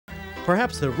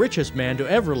Perhaps the richest man to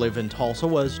ever live in Tulsa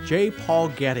was J. Paul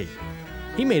Getty.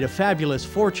 He made a fabulous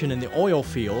fortune in the oil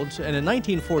fields, and in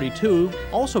 1942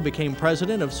 also became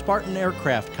president of Spartan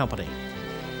Aircraft Company.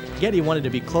 Getty wanted to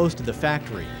be close to the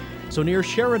factory, so near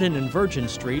Sheridan and Virgin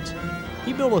Streets,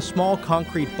 he built a small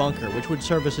concrete bunker which would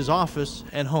serve as his office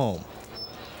and home.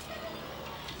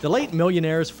 The late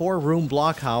millionaire's four-room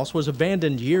blockhouse was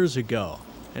abandoned years ago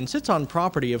and sits on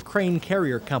property of Crane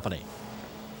Carrier Company.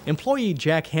 Employee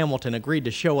Jack Hamilton agreed to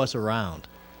show us around.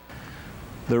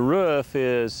 The roof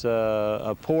is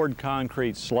a poured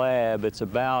concrete slab. It's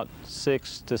about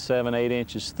 6 to 7, 8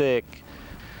 inches thick,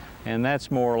 and that's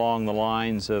more along the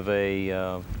lines of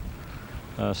a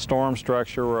storm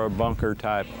structure or a bunker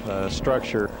type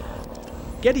structure.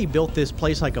 Getty built this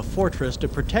place like a fortress to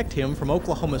protect him from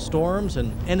Oklahoma storms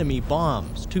and enemy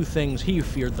bombs, two things he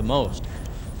feared the most.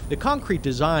 The concrete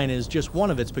design is just one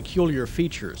of its peculiar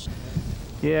features.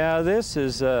 Yeah, this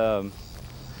is an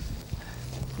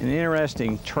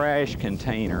interesting trash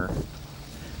container,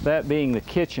 that being the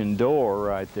kitchen door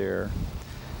right there.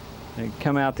 You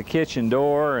come out the kitchen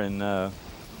door and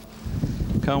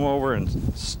come over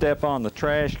and step on the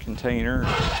trash container,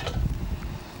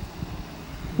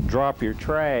 drop your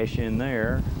trash in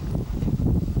there,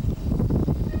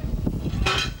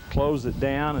 close it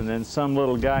down, and then some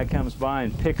little guy comes by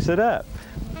and picks it up.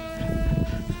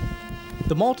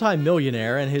 The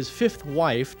multi-millionaire and his fifth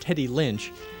wife, Teddy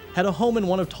Lynch, had a home in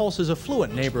one of Tulsa's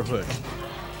affluent neighborhoods.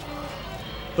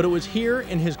 But it was here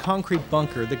in his concrete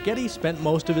bunker that Getty spent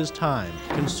most of his time,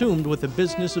 consumed with the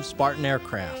business of Spartan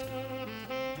Aircraft.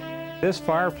 This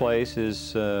fireplace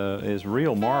is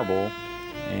real marble,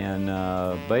 and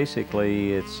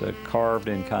basically it's carved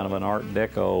in kind of an Art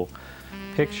Deco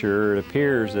picture. It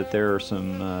appears that there are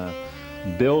some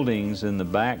buildings in the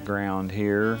background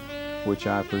here, which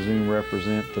I presume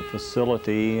represent the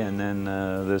facility, and then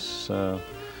this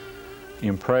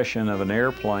impression of an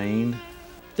airplane.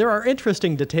 There are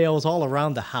interesting details all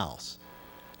around the house.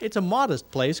 It's a modest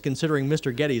place considering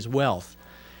Mr. Getty's wealth.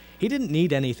 He didn't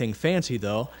need anything fancy,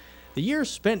 though. The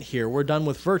years spent here were done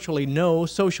with virtually no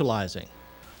socializing.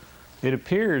 It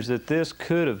appears that this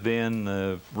could have been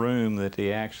the room that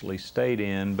he actually stayed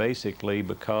in, basically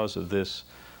because of this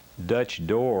Dutch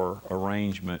door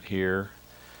arrangement here.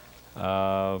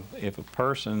 If a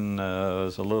person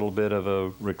is a little bit of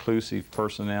a reclusive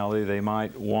personality, they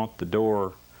might want the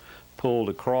door pulled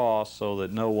across so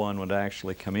that no one would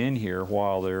actually come in here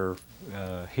while they're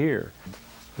here.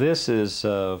 This is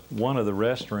one of the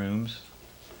restrooms,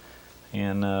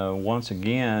 and once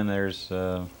again there's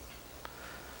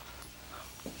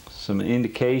some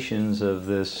indications of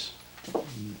this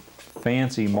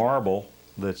fancy marble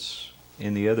that's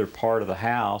in the other part of the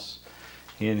house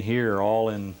in here, all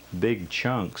in big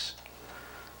chunks.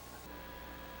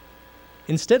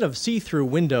 Instead of see-through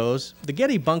windows, the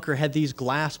Getty bunker had these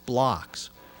glass blocks,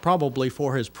 probably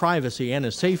for his privacy and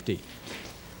his safety.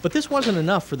 But this wasn't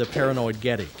enough for the paranoid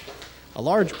Getty. A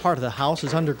large part of the house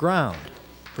is underground,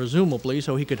 presumably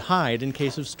so he could hide in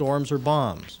case of storms or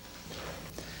bombs.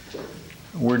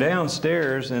 We're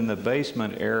downstairs in the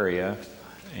basement area,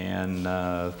 and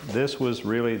this was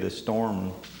really the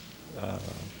storm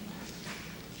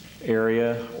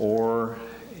area, or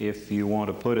if you want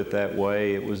to put it that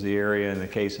way, it was the area in the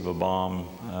case of a bomb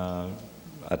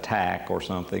attack or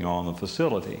something on the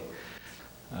facility.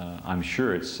 I'm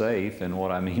sure it's safe, and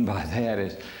what I mean by that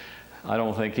is I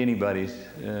don't think anybody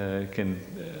can,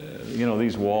 you know,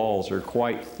 these walls are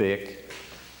quite thick.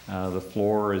 The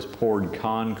floor is poured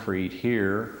concrete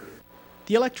here.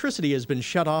 The electricity has been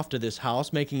shut off to this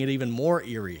house, making it even more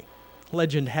eerie.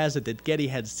 Legend has it that Getty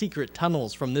had secret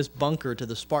tunnels from this bunker to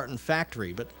the Spartan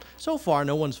factory, but so far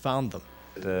no one's found them.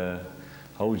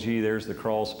 Oh gee, there's the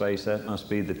crawl space. That must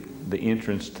be the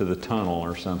entrance to the tunnel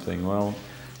or something. Well,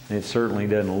 it certainly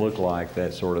doesn't look like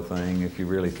that sort of thing if you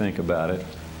really think about it.